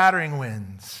the scattering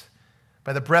winds.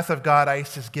 By the breath of God,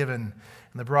 ice is given,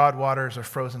 and the broad waters are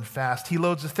frozen fast. He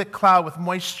loads a thick cloud with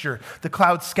moisture. The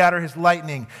clouds scatter his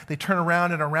lightning. They turn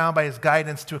around and around by his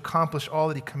guidance to accomplish all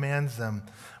that he commands them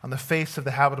on the face of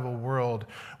the habitable world,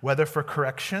 whether for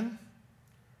correction,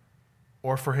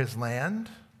 or for his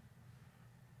land,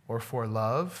 or for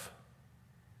love,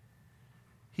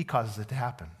 he causes it to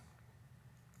happen.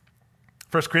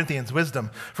 1 Corinthians,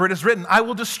 wisdom. For it is written, I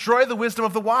will destroy the wisdom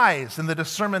of the wise, and the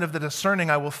discernment of the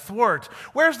discerning I will thwart.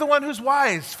 Where's the one who's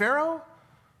wise? Pharaoh?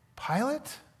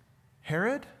 Pilate?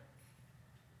 Herod?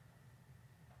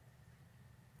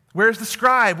 Where's the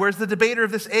scribe? Where's the debater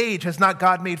of this age? Has not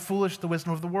God made foolish the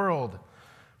wisdom of the world?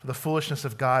 For the foolishness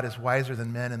of God is wiser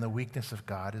than men, and the weakness of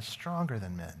God is stronger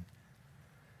than men.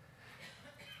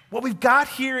 What we've got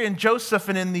here in Joseph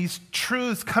and in these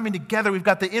truths coming together, we've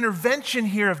got the intervention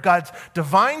here of God's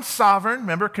divine sovereign,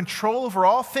 remember, control over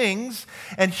all things,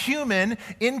 and human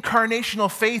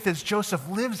incarnational faith as Joseph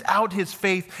lives out his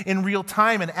faith in real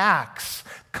time and acts,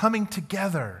 coming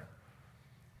together.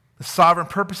 The sovereign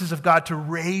purposes of God to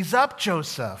raise up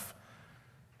Joseph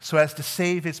so as to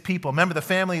save his people. Remember the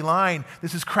family line.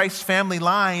 This is Christ's family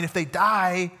line. If they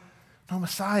die, no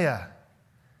Messiah.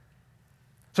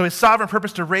 So his sovereign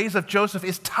purpose to raise up Joseph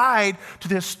is tied to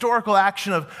the historical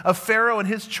action of Pharaoh and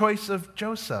his choice of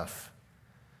Joseph.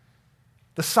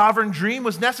 The sovereign dream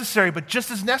was necessary, but just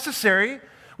as necessary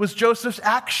was Joseph's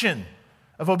action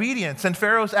of obedience and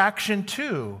Pharaoh's action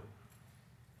too.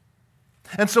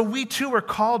 And so we too are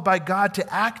called by God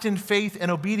to act in faith and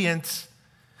obedience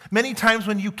many times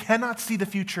when you cannot see the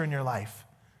future in your life.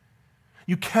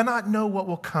 You cannot know what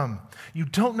will come. You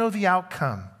don't know the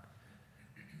outcome.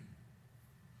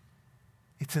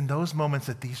 It's in those moments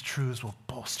that these truths will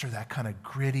bolster that kind of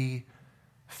gritty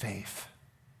faith.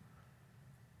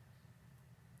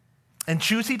 And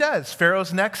choose he does.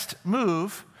 Pharaoh's next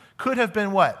move could have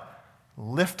been what?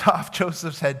 Lift off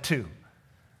Joseph's head too.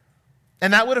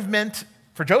 And that would have meant,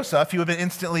 for Joseph, he would have been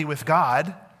instantly with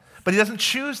God. But he doesn't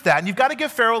choose that. And you've got to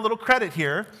give Pharaoh a little credit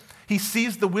here. He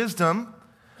sees the wisdom.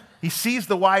 He sees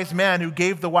the wise man who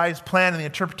gave the wise plan and the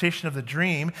interpretation of the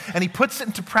dream, and he puts it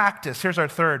into practice. Here's our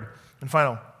third and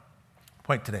final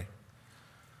point today.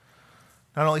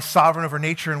 Not only sovereign over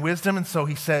nature and wisdom, and so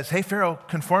he says, hey, Pharaoh,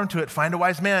 conform to it. Find a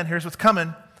wise man. Here's what's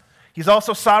coming. He's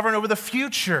also sovereign over the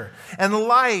future and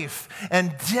life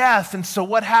and death. And so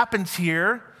what happens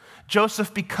here?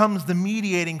 Joseph becomes the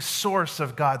mediating source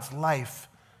of God's life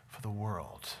the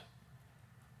world.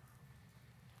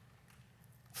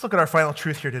 Let's look at our final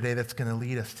truth here today that's going to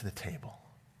lead us to the table.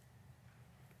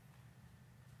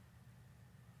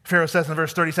 Pharaoh says in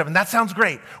verse 37, that sounds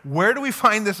great. Where do we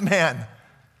find this man?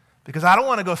 Because I don't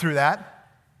want to go through that.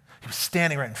 He was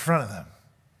standing right in front of them.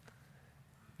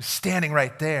 He was standing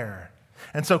right there.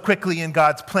 And so quickly in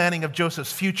God's planning of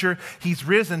Joseph's future, he's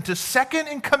risen to second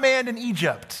in command in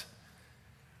Egypt.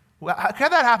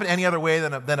 Can that happen any other way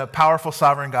than a powerful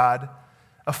sovereign God?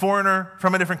 A foreigner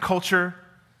from a different culture,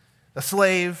 a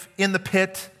slave in the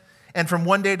pit, and from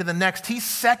one day to the next, he's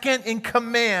second in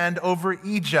command over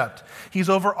Egypt. He's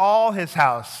over all his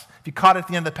house. If you caught it at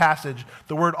the end of the passage,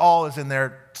 the word all is in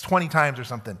there 20 times or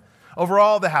something. Over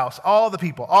all the house, all the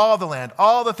people, all the land,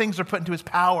 all the things are put into his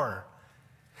power.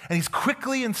 And he's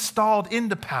quickly installed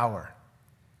into power.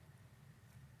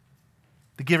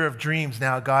 The giver of dreams,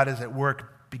 now God is at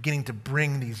work beginning to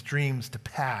bring these dreams to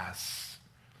pass.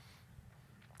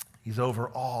 He's over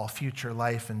all future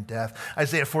life and death.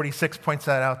 Isaiah 46 points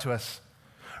that out to us.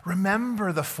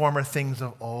 Remember the former things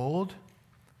of old.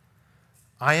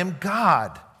 I am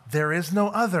God, there is no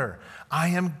other. I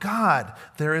am God,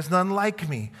 there is none like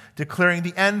me, declaring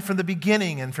the end from the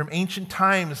beginning and from ancient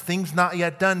times, things not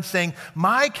yet done, saying,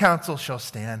 my counsel shall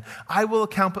stand. I will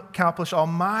accomplish all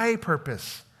my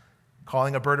purpose.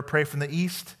 Calling a bird of prey from the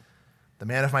east, the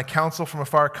man of my counsel from a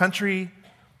far country.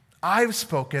 I've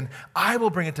spoken, I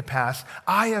will bring it to pass.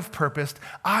 I have purposed,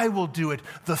 I will do it.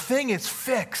 The thing is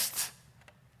fixed.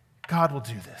 God will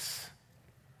do this.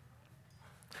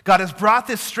 God has brought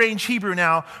this strange Hebrew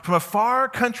now from a far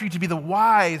country to be the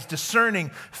wise, discerning,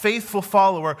 faithful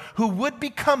follower who would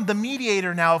become the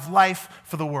mediator now of life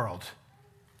for the world.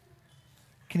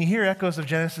 Can you hear echoes of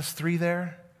Genesis 3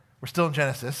 there? We're still in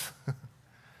Genesis.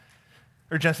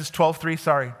 Or Genesis 12:3,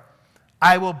 sorry.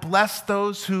 I will bless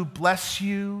those who bless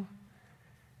you,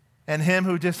 and him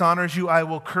who dishonors you I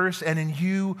will curse, and in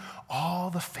you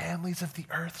all the families of the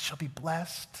earth shall be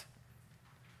blessed.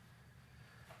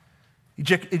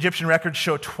 Egyptian records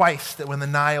show twice that when the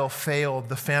Nile failed,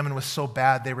 the famine was so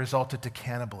bad they resulted to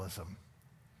cannibalism.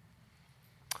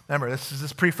 Remember, this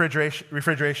is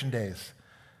pre-refrigeration days,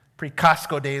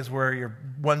 pre-Costco days where your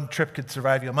one trip could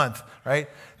survive you a month, right?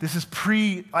 This is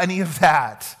pre any of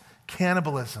that,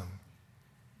 cannibalism.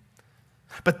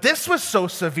 But this was so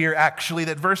severe, actually,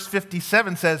 that verse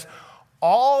 57 says,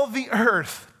 all the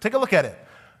earth, take a look at it,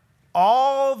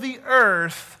 all the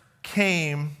earth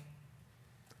came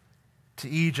to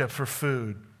Egypt for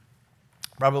food.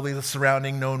 Probably the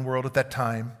surrounding known world at that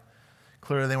time.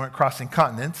 Clearly they weren't crossing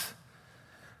continents.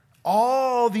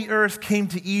 All the earth came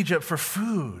to Egypt for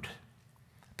food.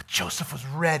 But Joseph was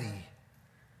ready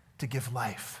to give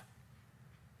life.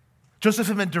 Joseph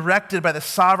had been directed by the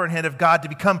sovereign hand of God to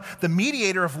become the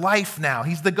mediator of life now.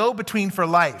 He's the go-between for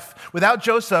life. Without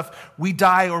Joseph, we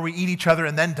die or we eat each other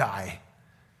and then die.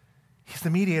 He's the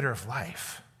mediator of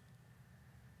life.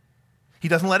 He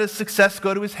doesn't let his success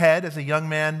go to his head as a young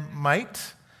man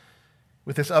might,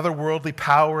 with this otherworldly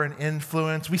power and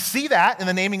influence. We see that in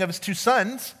the naming of his two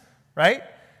sons, right?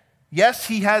 Yes,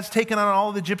 he has taken on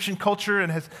all of Egyptian culture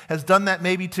and has done that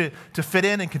maybe to fit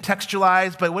in and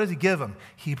contextualize, but what does he give them?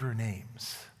 Hebrew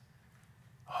names.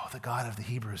 Oh, the God of the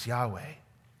Hebrews, Yahweh.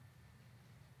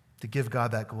 To give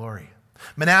God that glory.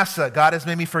 Manasseh, God has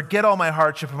made me forget all my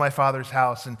hardship in my father's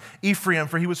house. And Ephraim,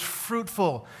 for he was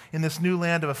fruitful in this new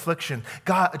land of affliction.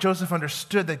 Joseph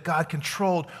understood that God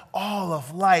controlled all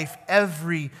of life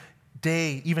every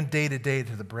day, even day to day,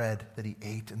 to the bread that he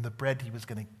ate and the bread he was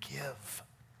going to give.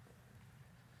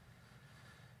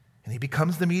 And he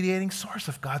becomes the mediating source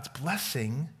of God's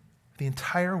blessing the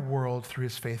entire world through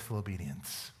his faithful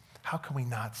obedience. How can we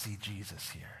not see Jesus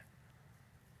here?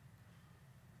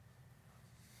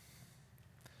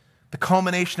 The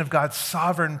culmination of God's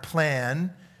sovereign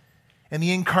plan and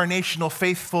the incarnational,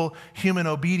 faithful human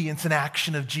obedience and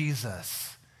action of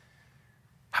Jesus.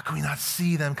 How can we not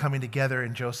see them coming together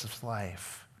in Joseph's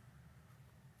life?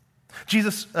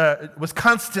 Jesus was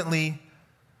constantly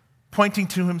pointing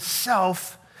to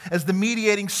himself as the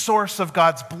mediating source of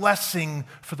God's blessing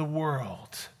for the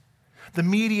world. The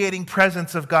mediating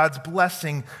presence of God's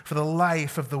blessing for the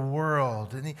life of the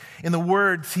world. And in the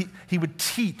words he would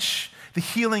teach, the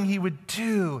healing he would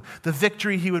do, the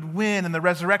victory he would win, and the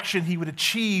resurrection he would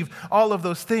achieve, all of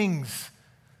those things.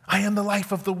 I am the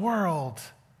life of the world.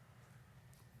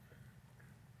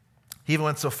 He even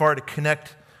went so far to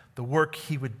connect the work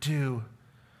he would do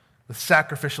with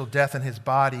sacrificial death in his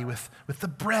body, with the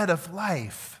bread of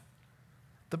life.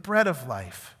 The bread of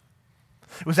life.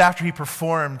 It was after he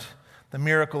performed the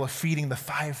miracle of feeding the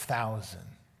 5,000,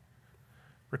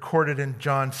 recorded in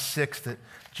John 6, that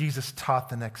Jesus taught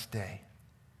the next day.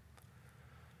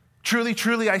 Truly,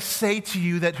 truly, I say to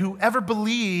you that whoever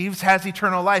believes has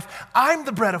eternal life. I'm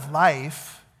the bread of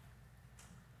life.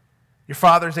 Your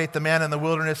fathers ate the manna in the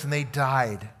wilderness and they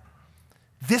died.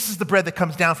 This is the bread that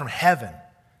comes down from heaven,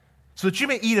 so that you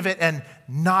may eat of it and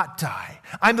not die.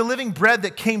 I'm the living bread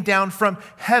that came down from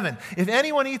heaven. If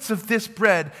anyone eats of this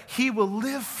bread, he will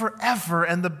live forever,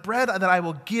 and the bread that I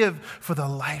will give for the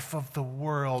life of the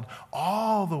world,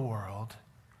 all the world,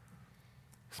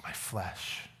 is my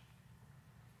flesh.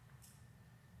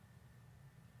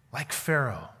 Like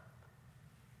Pharaoh,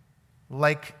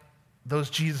 like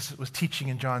those Jesus was teaching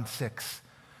in John 6,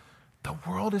 the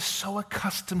world is so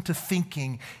accustomed to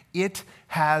thinking it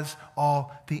has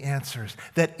all the answers,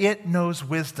 that it knows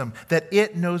wisdom, that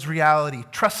it knows reality.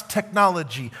 Trust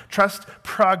technology, trust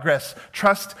progress,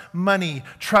 trust money,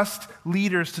 trust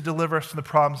leaders to deliver us from the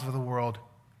problems of the world.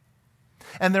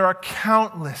 And there are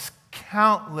countless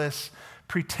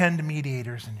pretend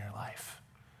mediators in your life.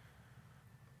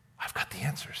 I've got the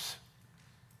answers.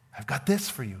 I've got this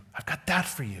for you. I've got that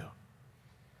for you.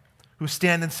 Who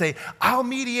stand and say, I'll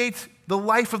mediate the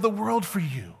life of the world for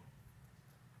you.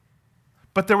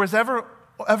 But there was ever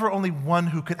only one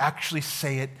who could actually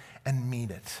say it and mean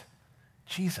it.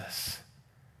 Jesus.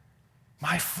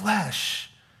 My flesh.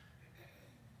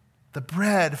 The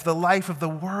bread for the life of the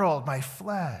world, my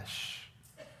flesh.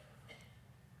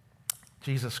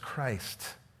 Jesus Christ,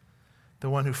 the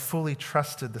one who fully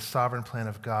trusted the sovereign plan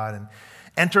of God and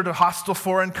entered a hostile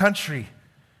foreign country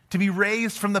to be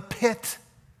raised from the pit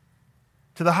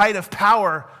to the height of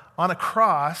power on a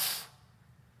cross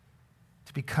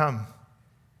to become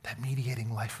that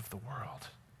mediating life of the world.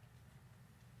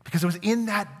 Because it was in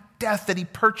that death that he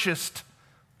purchased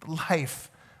the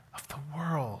life of the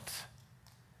world.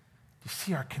 Do you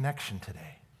see our connection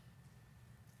today?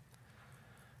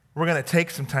 We're going to take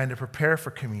some time to prepare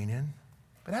for communion.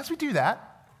 But as we do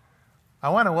that, I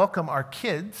want to welcome our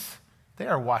kids. They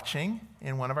are watching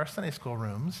in one of our Sunday school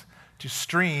rooms to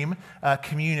stream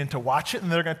communion, to watch it,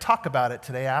 and they're going to talk about it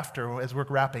today after as we're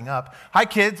wrapping up. Hi,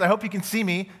 kids. I hope you can see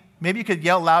me. Maybe you could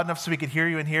yell loud enough so we could hear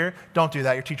you in here. Don't do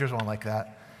that. Your teachers won't like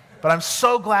that. But I'm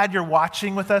so glad you're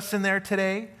watching with us in there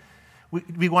today.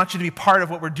 We want you to be part of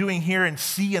what we're doing here and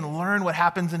see and learn what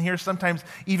happens in here, sometimes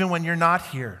even when you're not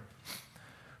here.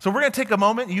 So we're going to take a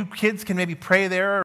moment. You kids can maybe pray there.